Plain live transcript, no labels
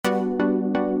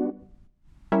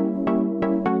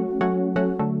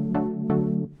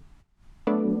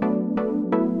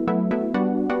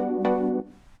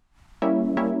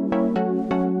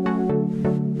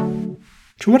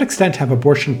To what extent have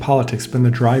abortion politics been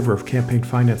the driver of campaign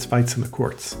finance fights in the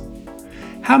courts?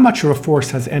 How much of a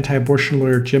force has anti-abortion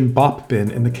lawyer Jim Bopp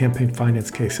been in the campaign finance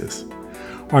cases?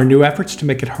 Are new efforts to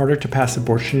make it harder to pass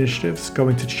abortion initiatives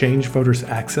going to change voters'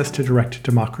 access to direct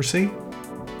democracy?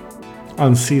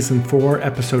 On Season 4,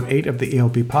 Episode 8 of the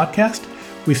ELB Podcast,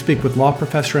 we speak with law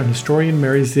professor and historian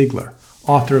Mary Ziegler,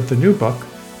 author of the new book,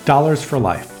 Dollars for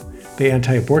Life, The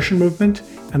Anti-Abortion Movement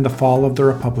and the Fall of the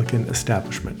Republican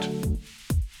Establishment.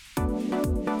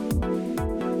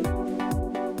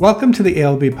 Welcome to the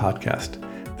ELB Podcast.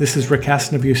 This is Rick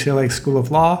Hasson of UCLA School of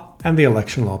Law and the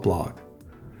Election Law blog.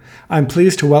 I'm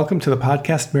pleased to welcome to the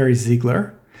podcast Mary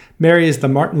Ziegler. Mary is the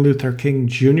Martin Luther King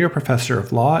Jr. Professor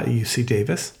of Law at UC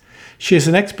Davis. She is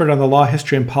an expert on the law,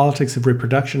 history, and politics of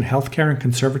reproduction, healthcare, and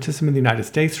conservatism in the United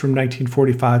States from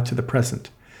 1945 to the present.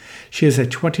 She is a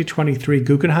 2023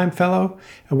 Guggenheim Fellow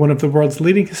and one of the world's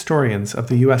leading historians of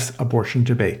the U.S. abortion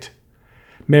debate.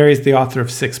 Mary is the author of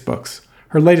 6 books.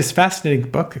 Her latest fascinating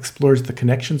book explores the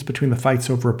connections between the fights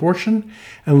over abortion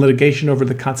and litigation over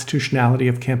the constitutionality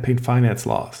of campaign finance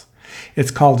laws.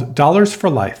 It's called Dollars for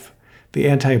Life, The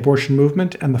Anti-Abortion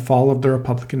Movement and the Fall of the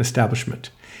Republican Establishment.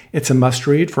 It's a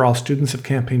must-read for all students of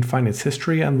campaign finance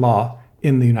history and law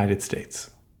in the United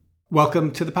States.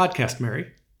 Welcome to the podcast,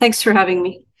 Mary. Thanks for having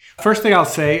me. First thing I'll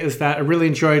say is that I really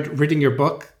enjoyed reading your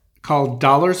book called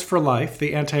Dollars for Life,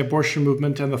 The Anti-Abortion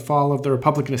Movement and the Fall of the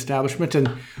Republican Establishment. And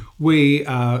we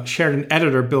shared an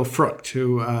editor, Bill Frucht,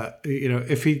 who,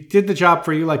 if he did the job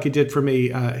for you like he did for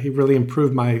me, he really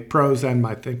improved my prose and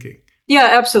my thinking. Yeah,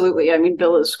 absolutely. I mean,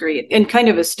 Bill is great and kind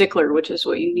of a stickler, which is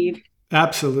what you need.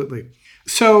 Absolutely.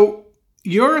 So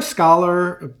you're a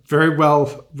scholar, a very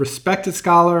well-respected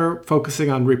scholar,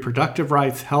 focusing on reproductive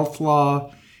rights, health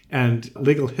law, and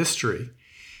legal history.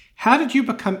 How did you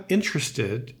become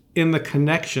interested in the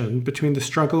connection between the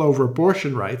struggle over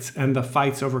abortion rights and the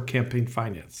fights over campaign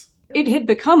finance? It had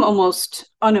become almost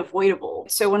unavoidable.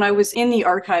 So when I was in the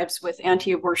archives with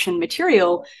anti-abortion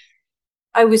material,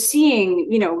 I was seeing,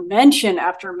 mention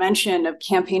after mention of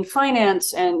campaign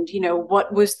finance and,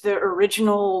 what was the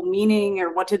original meaning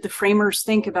or what did the framers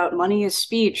think about money as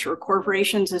speech or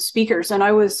corporations as speakers? And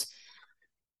I was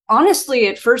honestly,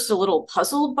 at first, a little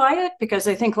puzzled by it because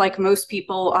I think, like most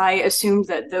people, I assumed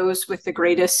that those with the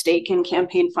greatest stake in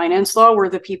campaign finance law were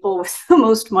the people with the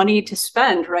most money to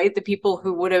spend, right? The people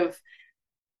who would have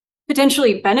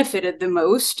potentially benefited the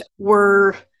most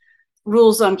were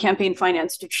rules on campaign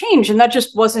finance to change. And that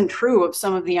just wasn't true of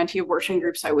some of the anti-abortion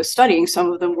groups I was studying.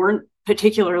 Some of them weren't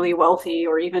particularly wealthy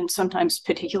or even sometimes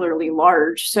particularly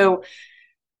large. So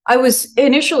I was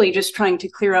initially just trying to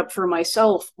clear up for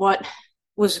myself what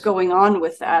was going on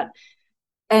with that.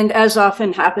 And as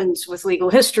often happens with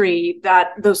legal history,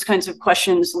 that those kinds of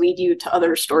questions lead you to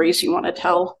other stories you want to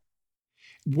tell.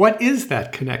 What is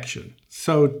that connection?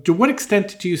 So to what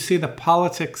extent do you see the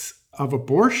politics of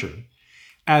abortion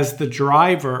as the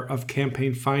driver of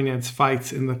campaign finance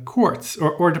fights in the courts?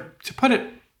 Or to put it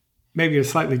maybe a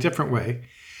slightly different way,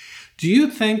 do you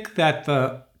think that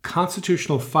the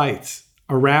constitutional fights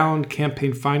around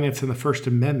campaign finance and the First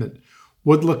Amendment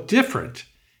would look different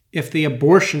if the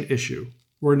abortion issue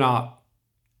were not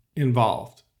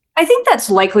involved? I think that's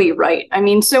likely right. I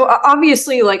mean, so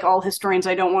obviously, like all historians,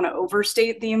 I don't want to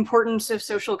overstate the importance of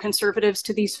social conservatives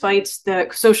to these fights. The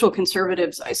social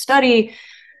conservatives I study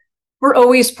were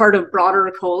always part of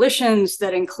broader coalitions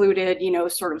that included,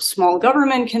 sort of small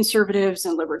government conservatives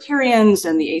and libertarians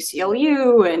and the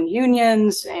ACLU and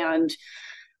unions and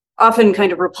often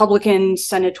kind of Republican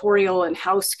senatorial and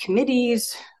House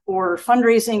committees or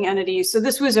fundraising entities. So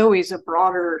this was always a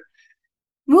broader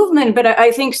movement, but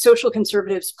I think social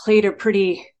conservatives played a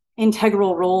pretty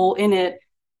integral role in it.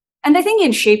 And I think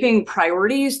in shaping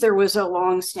priorities, there was a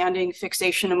long-standing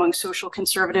fixation among social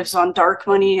conservatives on dark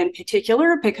money in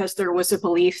particular, because there was a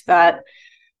belief that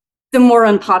the more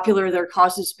unpopular their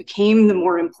causes became, the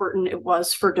more important it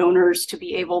was for donors to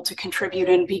be able to contribute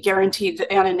and be guaranteed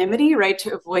anonymity, right,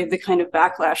 to avoid the kind of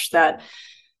backlash that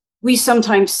we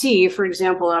sometimes see, for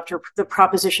example, after the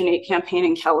Proposition 8 campaign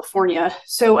in California.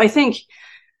 So I think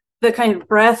the kind of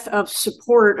breadth of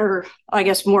support, or I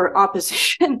guess more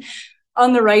opposition,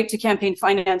 on the right to campaign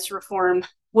finance reform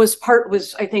was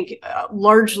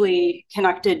largely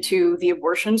connected to the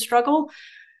abortion struggle.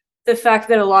 The fact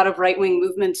that a lot of right-wing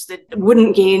movements that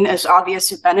wouldn't gain as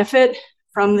obvious a benefit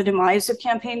from the demise of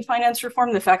campaign finance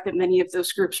reform, the fact that many of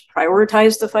those groups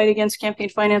prioritized the fight against campaign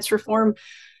finance reform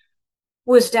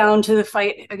was down to the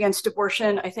fight against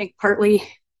abortion, I think, partly.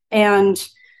 And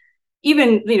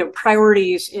even,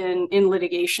 priorities in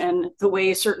litigation, the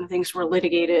way certain things were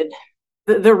litigated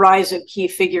the rise of key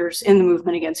figures in the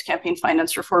movement against campaign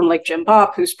finance reform, like Jim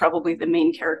Bopp, who's probably the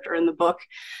main character in the book.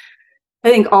 I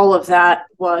think all of that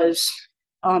was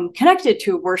connected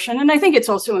to abortion. And I think it's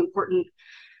also important,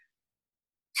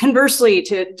 conversely,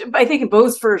 I think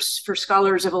both for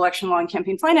scholars of election law and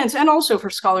campaign finance, and also for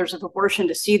scholars of abortion,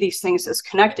 to see these things as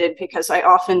connected, because I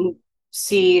often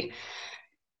see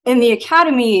in the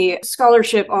academy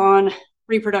scholarship on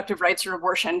reproductive rights or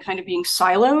abortion kind of being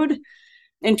siloed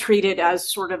and treated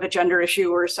as sort of a gender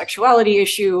issue or a sexuality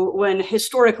issue, when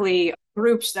historically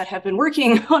groups that have been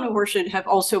working on abortion have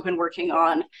also been working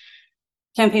on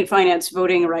campaign finance,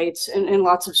 voting rights, and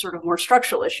lots of sort of more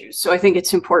structural issues. So I think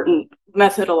it's important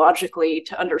methodologically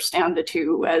to understand the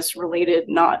two as related,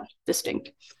 not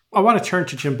distinct. I want to turn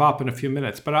to Jim Bopp in a few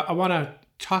minutes, but I want to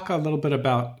talk a little bit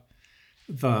about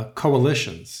the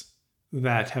coalitions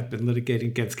that have been litigating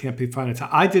against campaign finance.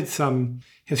 I did some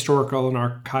historical and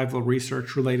archival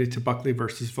research related to Buckley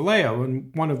versus Vallejo,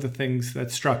 and one of the things that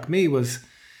struck me was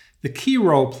the key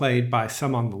role played by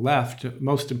some on the left,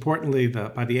 most importantly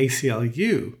by the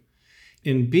ACLU,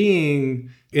 in being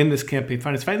in this campaign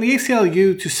finance fight. And the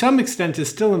ACLU, to some extent, is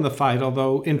still in the fight,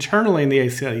 although internally in the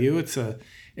ACLU, it's an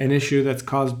issue that's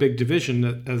caused big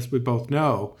division, as we both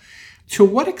know. To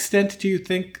what extent do you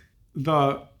think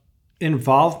the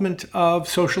involvement of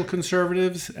social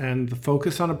conservatives and the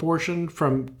focus on abortion,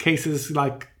 from cases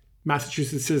like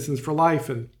Massachusetts Citizens for Life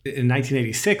in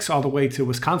 1986 all the way to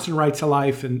Wisconsin Right to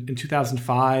Life in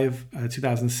 2005,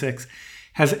 2006,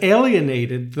 has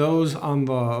alienated those on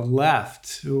the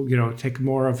left who, take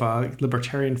more of a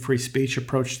libertarian free speech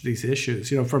approach to these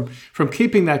issues, from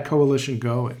keeping that coalition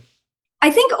going? I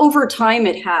think over time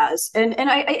it has. And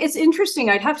it's interesting.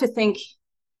 I'd have to think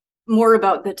more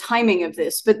about the timing of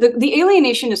this, but the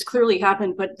alienation has clearly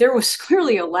happened, but there was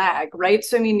clearly a lag, right?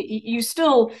 So, I mean, you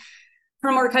still,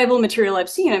 from archival material I've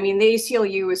seen, the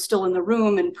ACLU is still in the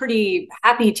room and pretty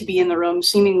happy to be in the room,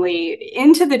 seemingly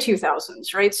into the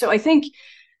 2000s, right? So I think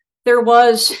there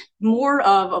was more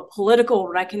of a political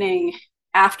reckoning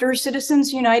after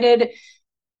Citizens United,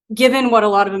 given what a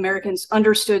lot of Americans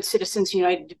understood Citizens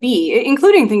United to be,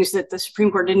 including things that the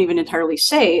Supreme Court didn't even entirely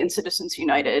say in Citizens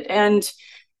United. And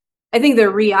I think the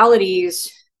realities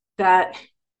that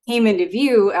came into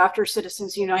view after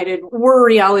Citizens United were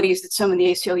realities that some in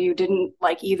the ACLU didn't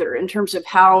like either, in terms of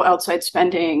how outside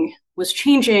spending was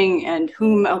changing and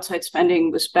whom outside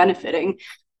spending was benefiting.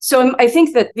 So I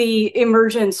think that the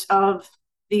emergence of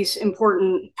these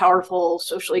important, powerful,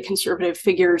 socially conservative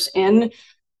figures in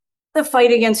the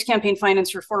fight against campaign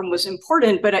finance reform was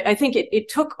important, but I think it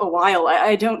took a while.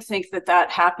 I don't think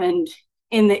that happened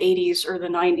in the 80s or the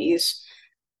 90s.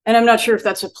 And I'm not sure if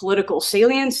that's a political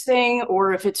salience thing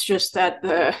or if it's just that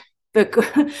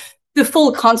the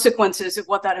full consequences of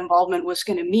what that involvement was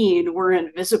going to mean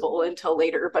weren't visible until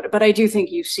later. But I do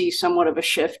think you see somewhat of a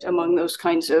shift among those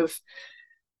kinds of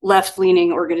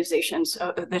left-leaning organizations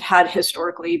that had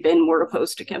historically been more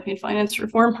opposed to campaign finance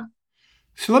reform.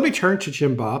 So let me turn to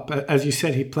Jim Bopp. As you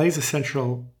said, he plays a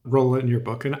central role in your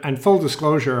book. And full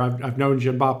disclosure, I've known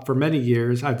Jim Bopp for many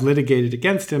years. I've litigated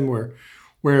against him. We're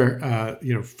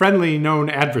friendly, known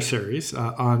adversaries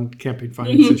on campaign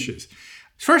finance issues.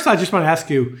 First, I just want to ask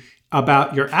you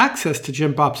about your access to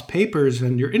Jim Bopp's papers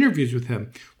and your interviews with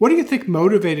him. What do you think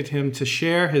motivated him to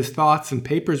share his thoughts and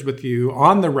papers with you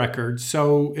on the record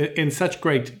in such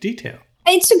great detail?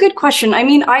 It's a good question.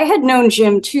 I had known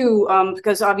Jim too,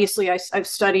 because obviously I've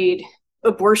studied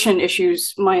abortion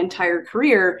issues my entire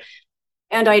career,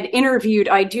 and I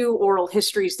do oral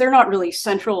histories. They're not really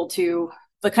central to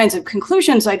the kinds of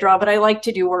conclusions I draw, but I like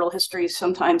to do oral histories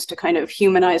sometimes to kind of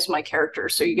humanize my character,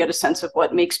 so you get a sense of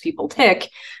what makes people tick.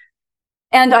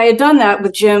 And I had done that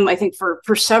with Jim, I think,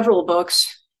 for several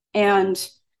books. And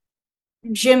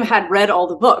Jim had read all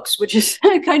the books, which is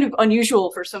kind of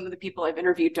unusual for some of the people I've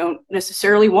interviewed. Don't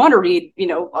necessarily want to read,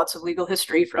 lots of legal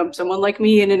history from someone like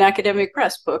me in an academic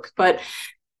press book. But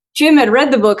Jim had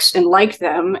read the books and liked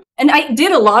them. And I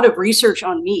did a lot of research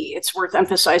on me, it's worth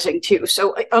emphasizing too.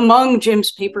 So among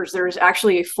Jim's papers, there is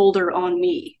actually a folder on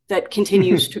me that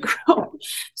continues to grow.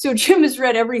 So Jim has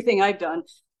read everything I've done.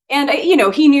 And,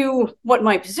 he knew what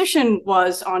my position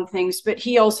was on things, but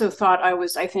he also thought I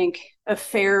was, I think, a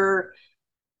fair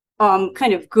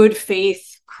kind of good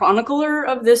faith chronicler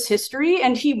of this history.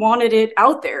 And he wanted it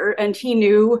out there. And he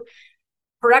knew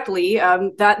correctly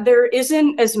that there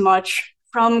isn't as much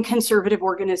from conservative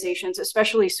organizations,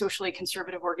 especially socially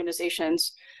conservative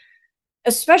organizations,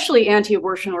 especially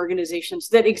anti-abortion organizations,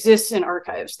 that exists in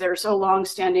archives. There's a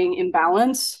longstanding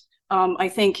imbalance. I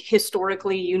think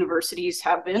historically universities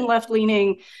have been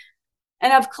left-leaning,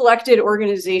 and have collected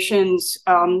organizations,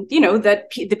 that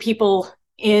the people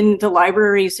in the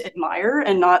libraries admire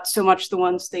and not so much the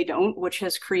ones they don't, which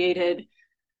has created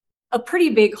a pretty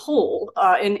big hole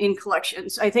in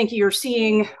collections. I think you're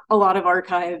seeing a lot of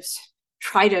archives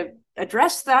try to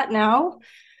address that now.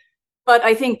 But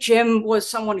I think Jim was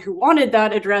someone who wanted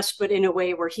that addressed, but in a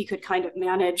way where he could kind of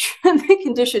manage the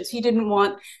conditions. He didn't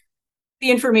want the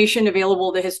information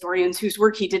available to historians whose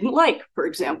work he didn't like, for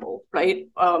example, right?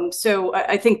 So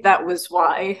I think that was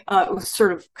why it was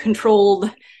sort of controlled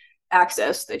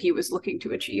access that he was looking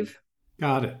to achieve.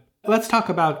 Got it. Let's talk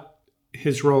about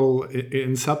his role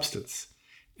in substance.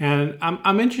 And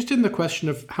I'm interested in the question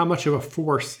of how much of a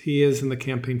force he is in the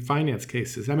campaign finance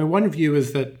cases. I mean, one view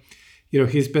is that,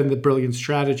 he's been the brilliant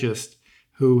strategist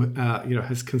who,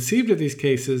 has conceived of these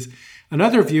cases.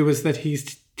 Another view is that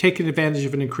he's taken advantage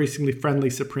of an increasingly friendly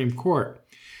Supreme Court.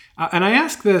 And I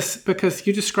ask this because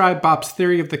you describe Bopp's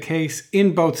theory of the case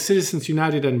in both Citizens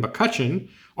United and McCutcheon,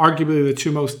 arguably the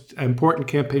two most important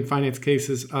campaign finance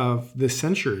cases of this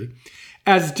century,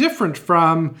 as different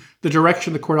from the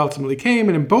direction the court ultimately came.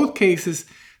 And in both cases,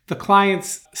 the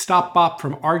clients stopped Bopp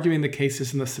from arguing the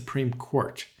cases in the Supreme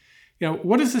Court.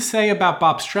 What does this say about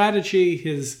Bopp's strategy,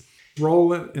 his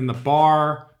role in the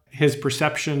bar, his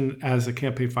perception as a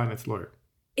campaign finance lawyer?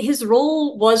 His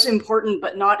role was important,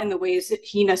 but not in the ways that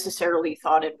he necessarily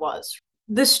thought it was.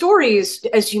 The stories,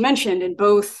 as you mentioned, in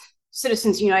both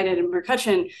Citizens United and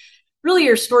McCutcheon, really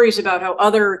are stories about how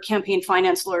other campaign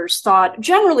finance lawyers thought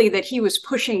generally that he was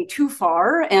pushing too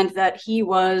far and that he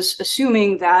was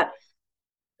assuming that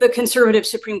the conservative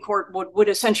Supreme Court would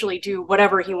essentially do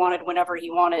whatever he wanted, whenever he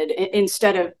wanted,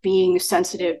 instead of being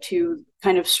sensitive to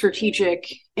kind of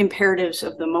strategic imperatives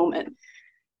of the moment,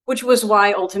 which was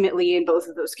why ultimately in both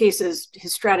of those cases,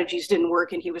 his strategies didn't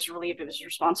work and he was relieved of his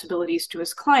responsibilities to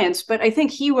his clients. But I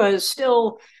think he was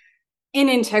still an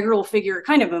integral figure,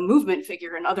 kind of a movement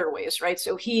figure in other ways, right?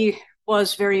 So he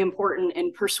was very important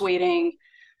in persuading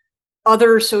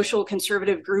other social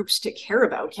conservative groups to care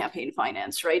about campaign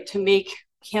finance, right? To make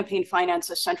campaign finance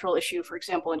a central issue, for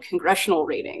example, in congressional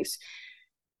ratings,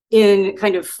 in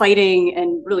kind of fighting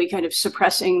and really kind of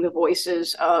suppressing the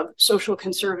voices of social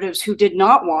conservatives who did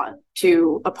not want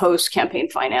to oppose campaign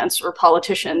finance or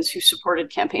politicians who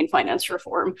supported campaign finance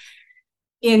reform,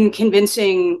 in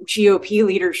convincing GOP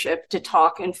leadership to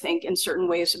talk and think in certain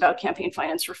ways about campaign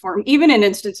finance reform, even in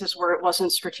instances where it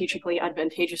wasn't strategically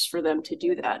advantageous for them to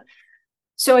do that.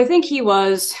 So I think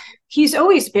he's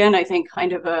always been, I think,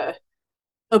 kind of a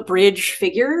bridge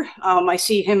figure. I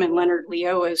see him and Leonard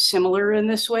Leo as similar in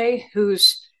this way,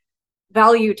 whose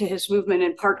value to his movement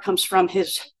in part comes from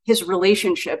his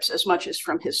relationships as much as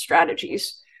from his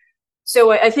strategies.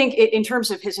 So I think in terms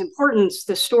of his importance,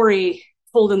 the story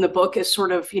told in the book is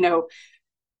sort of,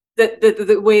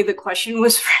 the way the question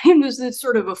was framed is that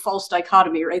sort of a false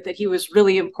dichotomy, right? That he was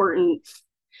really important,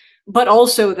 but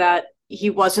also that he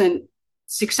wasn't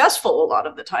successful a lot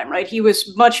of the time, right? He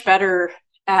was much better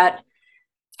at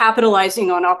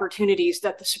capitalizing on opportunities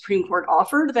that the Supreme Court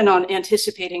offered than on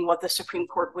anticipating what the Supreme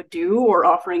Court would do or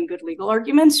offering good legal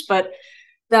arguments. But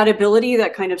that ability,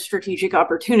 that kind of strategic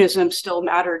opportunism still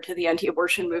mattered to the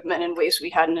anti-abortion movement in ways we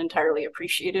hadn't entirely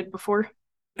appreciated before.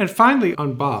 And finally,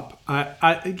 on Bopp,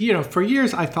 for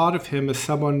years I thought of him as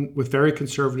someone with very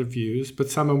conservative views, but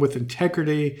someone with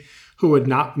integrity who would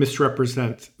not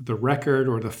misrepresent the record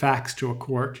or the facts to a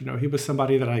court. He was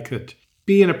somebody that I could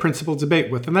be in a principled debate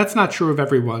with. And that's not true of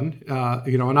everyone,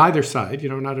 on either side.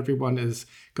 Not everyone is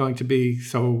going to be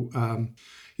so,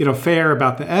 fair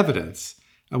about the evidence.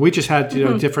 We just had,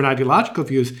 different ideological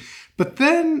views. But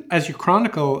then, as you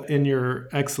chronicle in your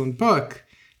excellent book,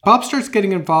 Bopp starts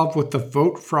getting involved with the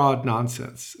vote fraud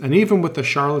nonsense, and even with the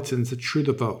charlatans that True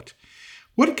the Vote.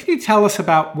 What can you tell us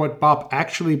about what Bopp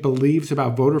actually believes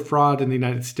about voter fraud in the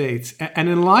United States? And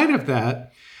in light of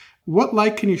that, what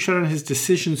light can you shed on his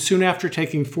decision soon after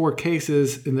taking 4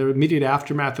 cases in the immediate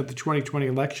aftermath of the 2020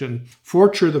 election for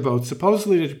True the Vote,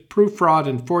 supposedly to prove fraud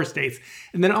in 4 states,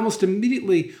 and then almost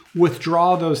immediately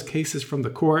withdraw those cases from the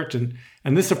court?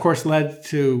 And this, of course, led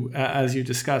to, as you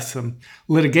discussed, some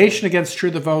litigation against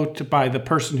True the Vote by the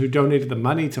person who donated the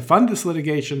money to fund this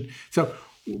litigation. So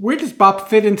where does Bopp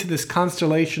fit into this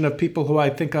constellation of people who I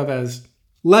think of as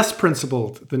less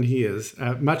principled than he is,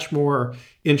 much more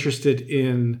interested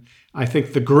in, I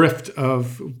think, the grift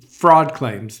of fraud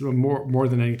claims more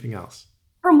than anything else?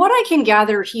 From what I can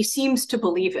gather, he seems to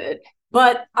believe it.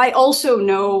 But I also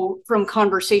know from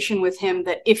conversation with him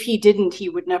that if he didn't, he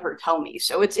would never tell me.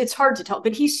 So it's hard to tell.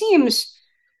 But he seems,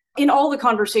 in all the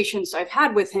conversations I've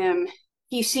had with him,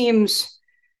 he seems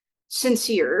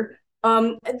sincere.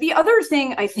 The other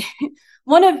thing I think,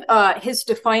 one of his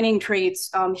defining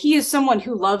traits, he is someone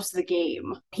who loves the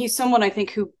game. He's someone, I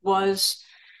think, who was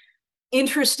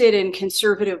interested in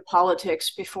conservative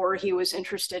politics before he was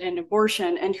interested in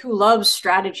abortion, and who loves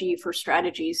strategy for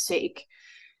strategy's sake.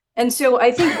 And so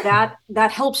I think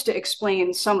that helps to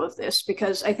explain some of this,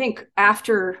 because I think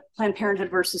after Planned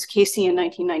Parenthood versus Casey in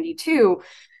 1992,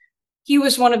 he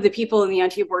was one of the people in the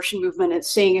anti-abortion movement at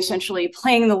saying, essentially,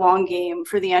 playing the long game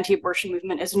for the anti-abortion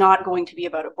movement is not going to be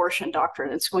about abortion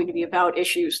doctrine. It's going to be about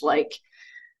issues like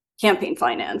campaign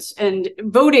finance. And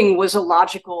voting was a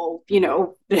logical,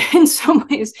 in some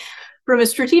ways, from a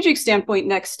strategic standpoint,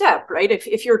 next step, right?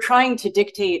 If you're trying to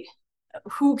dictate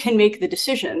who can make the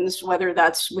decisions, whether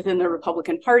that's within the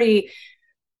Republican Party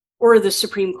or the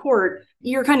Supreme Court,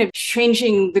 you're kind of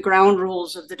changing the ground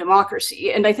rules of the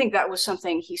democracy. And I think that was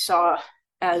something he saw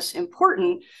as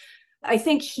important. I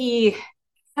think he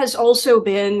has also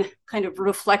been kind of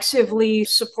reflexively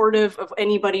supportive of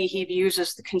anybody he views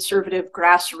as the conservative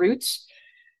grassroots.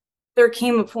 There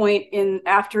came a point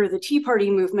after the Tea Party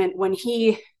movement when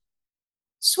he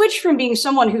switched from being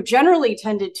someone who generally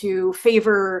tended to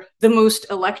favor the most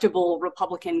electable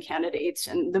Republican candidates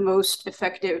and the most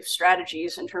effective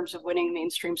strategies in terms of winning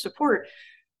mainstream support,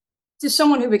 to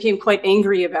someone who became quite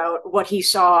angry about what he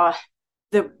saw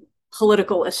the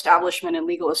political establishment and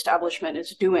legal establishment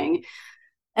is doing,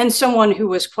 and someone who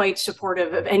was quite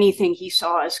supportive of anything he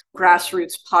saw as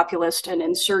grassroots populist and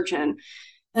insurgent.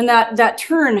 And that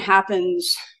turn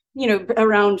happens,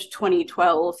 around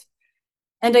 2012.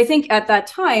 And I think at that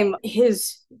time,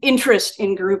 his interest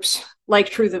in groups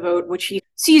like True the Vote, which he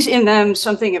sees in them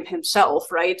something of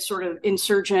himself, right? Sort of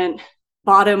insurgent,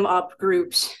 bottom-up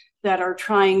groups that are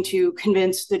trying to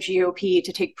convince the GOP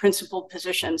to take principled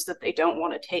positions that they don't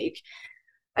want to take.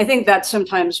 I think that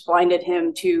sometimes blinded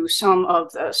him to some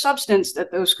of the substance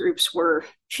that those groups were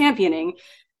championing.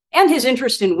 And his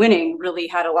interest in winning really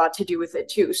had a lot to do with it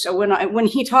too. So when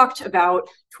he talked about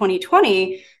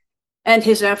 2020 and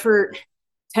his effort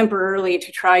temporarily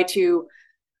to try to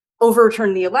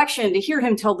overturn the election, to hear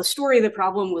him tell the story, the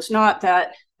problem was not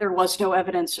that there was no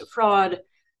evidence of fraud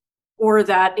or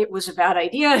that it was a bad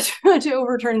idea to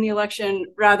overturn the election.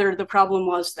 Rather, the problem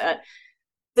was that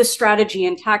the strategy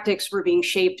and tactics were being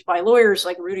shaped by lawyers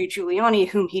like Rudy Giuliani,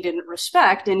 whom he didn't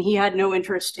respect, and he had no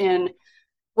interest in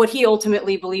what he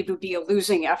ultimately believed would be a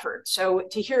losing effort. So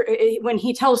to hear, when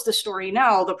he tells the story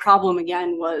now, the problem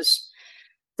again was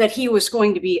that he was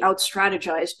going to be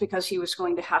out-strategized because he was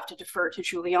going to have to defer to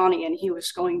Giuliani and he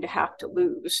was going to have to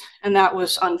lose. And that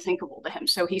was unthinkable to him.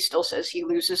 So he still says he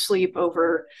loses sleep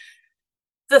over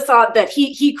the thought that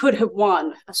he could have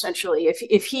won, essentially.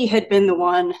 If he had been the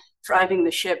one driving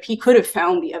the ship, he could have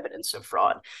found the evidence of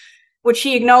fraud, which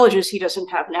he acknowledges he doesn't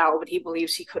have now, but he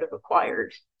believes he could have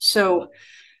acquired. So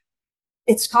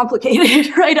it's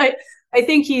complicated, right? I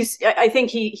think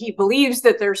he believes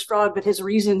that there's fraud, but his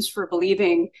reasons for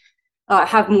believing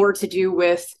have more to do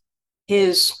with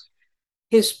his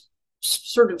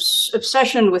sort of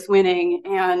obsession with winning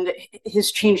and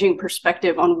his changing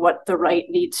perspective on what the right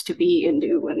needs to be and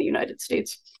do in the United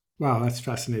States. Wow, that's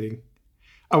fascinating.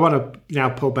 I want to now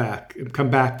pull back and come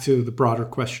back to the broader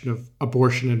question of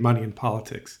abortion and money in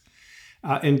politics.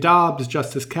 In Dobbs,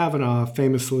 Justice Kavanaugh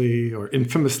famously or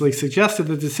infamously suggested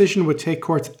the decision would take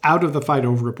courts out of the fight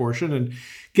over abortion. And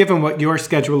given what your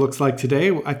schedule looks like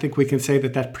today, I think we can say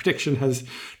that prediction has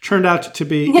turned out to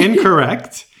be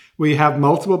incorrect. We have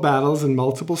multiple battles in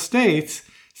multiple states.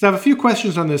 So I have a few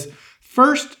questions on this.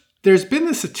 First, there's been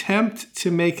this attempt to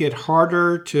make it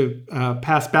harder to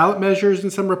pass ballot measures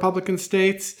in some Republican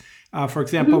states. For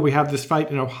example, we have this fight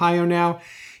in Ohio now.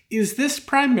 Is this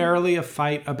primarily a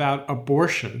fight about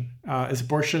abortion? Is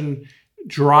abortion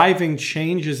driving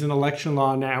changes in election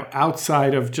law now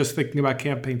outside of just thinking about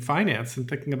campaign finance and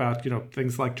thinking about,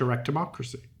 things like direct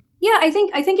democracy? Yeah, I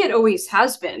think it always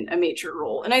has been a major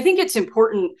role. And I think it's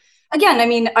important. Again, I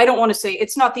mean, I don't want to say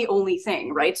it's not the only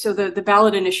thing, right? So the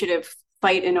ballot initiative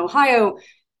fight in Ohio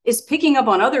is picking up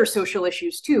on other social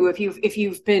issues too. If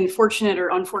you've been fortunate or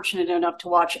unfortunate enough to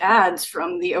watch ads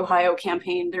from the Ohio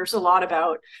campaign, there's a lot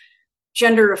about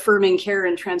gender affirming care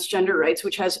and transgender rights,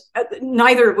 which has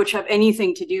neither of which have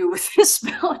anything to do with this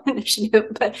ballot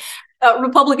initiative. But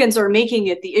Republicans are making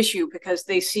it the issue because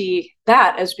they see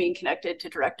that as being connected to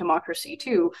direct democracy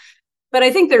too. But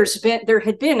I think there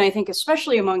had been, I think,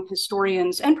 especially among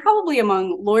historians and probably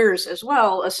among lawyers as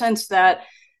well, a sense that,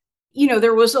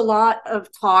 there was a lot of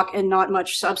talk and not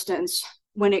much substance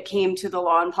when it came to the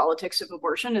law and politics of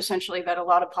abortion, essentially that a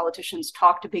lot of politicians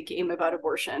talked a big game about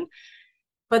abortion,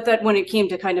 but that when it came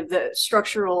to kind of the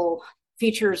structural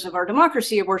features of our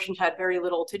democracy, abortion had very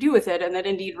little to do with it, and that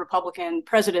indeed Republican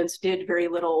presidents did very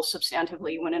little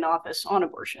substantively when in office on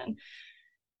abortion.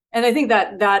 And I think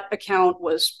that account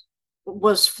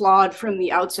was flawed from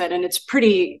the outset, and it's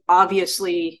pretty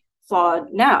obviously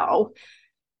flawed now.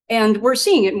 And we're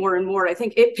seeing it more and more, I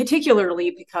think,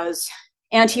 particularly because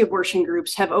anti-abortion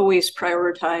groups have always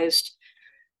prioritized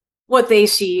what they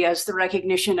see as the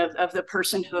recognition of the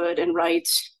personhood and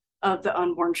rights of the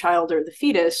unborn child or the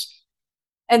fetus.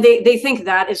 And they think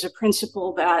that is a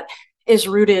principle that is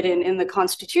rooted in the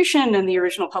Constitution and the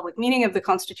original public meaning of the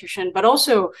Constitution, but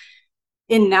also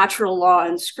in natural law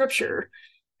and scripture.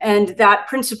 And that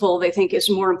principle, they think, is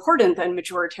more important than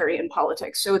majoritarian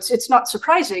politics. So it's not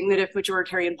surprising that if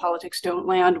majoritarian politics don't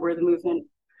land where the movement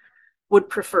would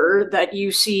prefer, that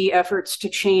you see efforts to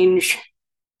change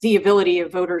the ability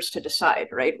of voters to decide,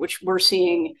 right? Which we're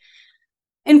seeing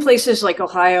in places like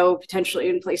Ohio, potentially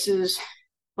in places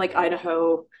like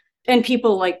Idaho, and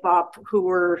people like Bopp who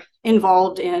were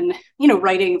involved in,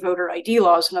 writing voter ID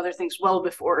laws and other things well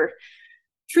before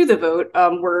True the Vote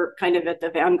were kind of at the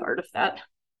vanguard of that.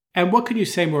 And what can you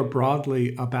say more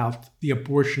broadly about the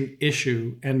abortion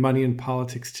issue and money in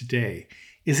politics today?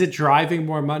 Is it driving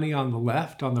more money on the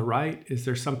left, on the right? Is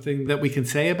there something that we can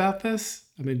say about this?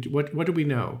 I mean, what do we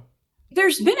know?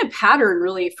 There's been a pattern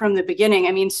really from the beginning.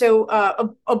 I mean,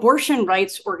 so abortion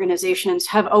rights organizations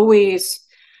have always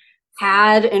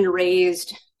had and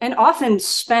raised and often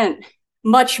spent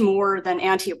much more than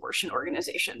anti-abortion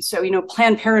organizations. So,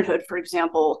 Planned Parenthood, for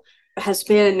example, has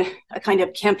been a kind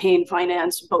of campaign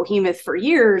finance behemoth for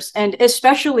years, and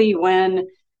especially when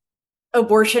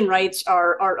abortion rights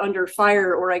are under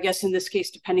fire, or I guess in this case,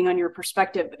 depending on your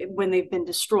perspective, when they've been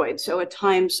destroyed. So at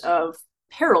times of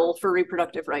peril for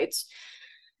reproductive rights,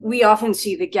 we often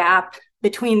see the gap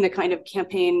between the kind of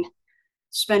campaign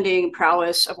spending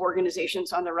prowess of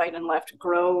organizations on the right and left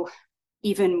grow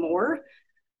even more.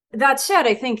 That said,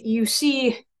 I think you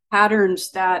see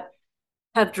patterns that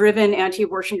have driven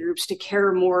anti-abortion groups to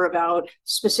care more about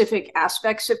specific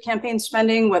aspects of campaign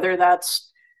spending, whether that's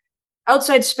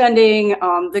outside spending,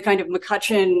 the kind of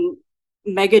McCutcheon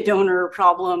mega donor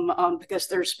problem, because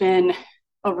there's been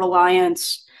a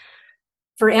reliance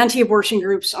for anti-abortion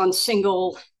groups on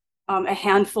a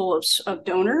handful of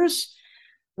donors,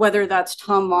 whether that's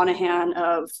Tom Monahan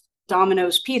of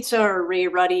Domino's Pizza or Ray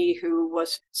Ruddy, who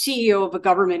was CEO of a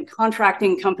government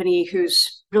contracting company,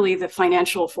 who's really the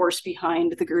financial force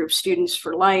behind the group Students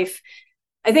for Life.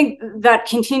 I think that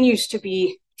continues to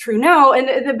be true now.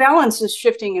 And the balance is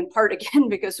shifting in part, again,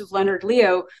 because of Leonard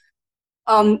Leo.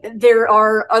 There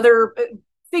are other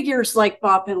figures like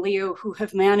Bopp and Leo who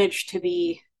have managed to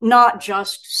be not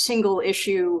just single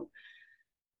issue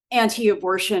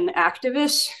anti-abortion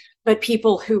activists, but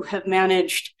people who have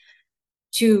managed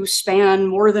to span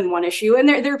more than one issue. And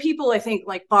there are people, I think,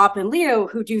 like Bopp and Leo,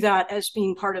 who do that as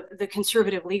being part of the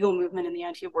conservative legal movement and the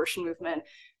anti-abortion movement.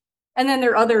 And then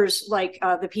there are others like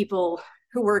the people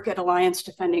who work at Alliance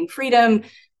Defending Freedom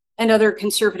and other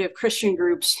conservative Christian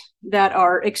groups that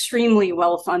are extremely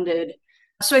well-funded.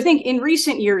 So I think in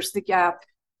recent years, the gap,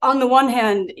 on the one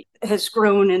hand, has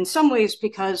grown in some ways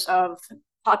because of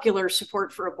popular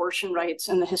support for abortion rights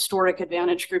and the historic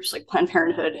advantage groups like Planned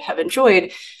Parenthood have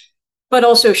enjoyed, but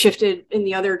also shifted in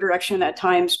the other direction at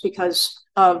times because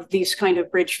of these kind of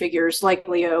bridge figures like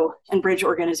Leo and bridge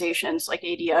organizations like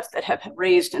ADF that have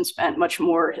raised and spent much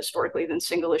more historically than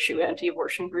single issue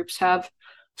anti-abortion groups have.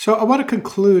 So I want to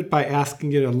conclude by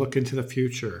asking you to look into the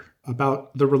future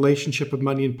about the relationship of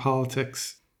money in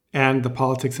politics and the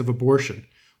politics of abortion.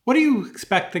 What do you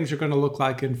expect things are going to look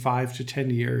like in 5 to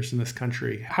 10 years in this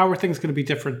country? How are things going to be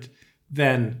different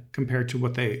then compared to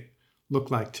what they look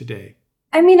like today?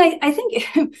 I mean, I think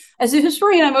as a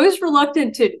historian, I'm always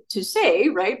reluctant to say,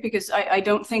 right, because I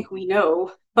don't think we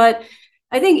know. But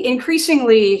I think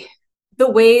increasingly the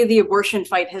way the abortion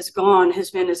fight has gone has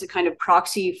been as a kind of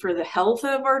proxy for the health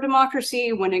of our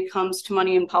democracy when it comes to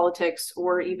money in politics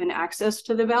or even access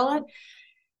to the ballot.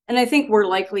 And I think we're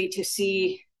likely to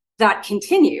see that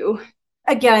continue,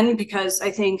 again, because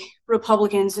I think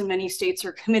Republicans in many states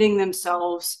are committing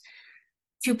themselves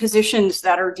to positions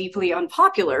that are deeply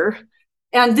unpopular.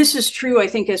 And this is true, I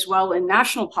think, as well in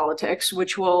national politics,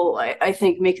 which will, I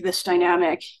think, make this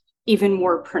dynamic even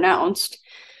more pronounced.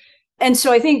 And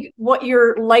so I think what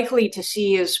you're likely to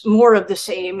see is more of the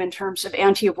same in terms of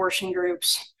anti-abortion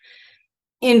groups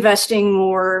investing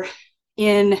more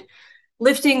in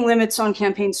lifting limits on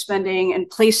campaign spending and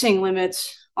placing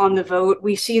limits on the vote.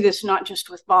 We see this not just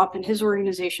with Bopp and his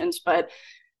organizations, but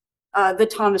the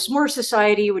Thomas More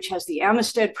Society, which has the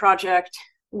Amistad Project,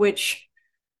 which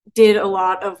did a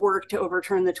lot of work to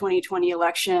overturn the 2020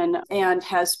 election and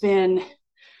has been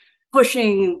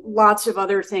pushing lots of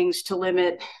other things to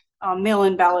limit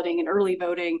mail-in balloting and early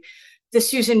voting. The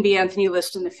Susan B. Anthony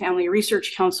List and the Family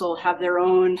Research Council have their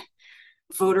own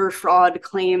voter fraud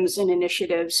claims and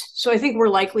initiatives. So I think we're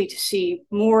likely to see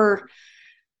more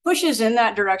pushes in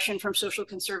that direction from social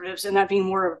conservatives, and that being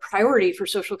more of a priority for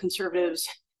social conservatives.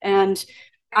 And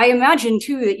I imagine,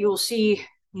 too, that you'll see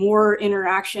more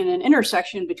interaction and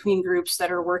intersection between groups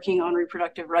that are working on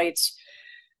reproductive rights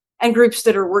and groups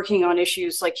that are working on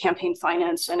issues like campaign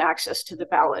finance and access to the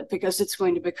ballot, because it's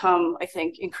going to become, I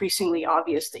think, increasingly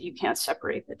obvious that you can't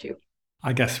separate the two.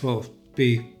 I guess we'll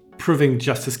be proving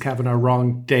Justice Kavanaugh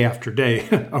wrong day after day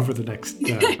over the next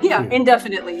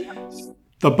indefinitely.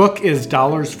 The book is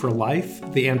Dollars for Life,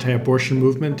 the Anti-Abortion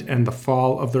Movement and the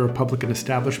Fall of the Republican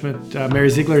Establishment.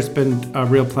 Mary Ziegler, it's been a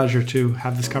real pleasure to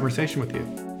have this conversation with you.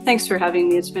 Thanks for having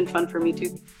me. It's been fun for me,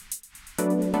 too.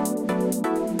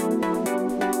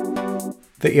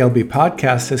 The ELB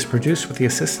Podcast is produced with the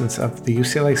assistance of the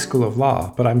UCLA School of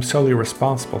Law, but I'm solely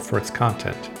responsible for its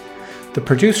content. The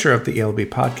producer of the ELB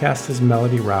Podcast is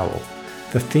Melody Rowell.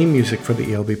 The theme music for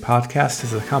the ELB Podcast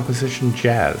is a composition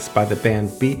Jazz by the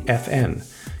band Beat FN,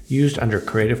 used under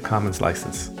Creative Commons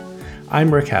license.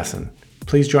 I'm Rick Hasson.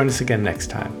 Please join us again next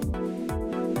time.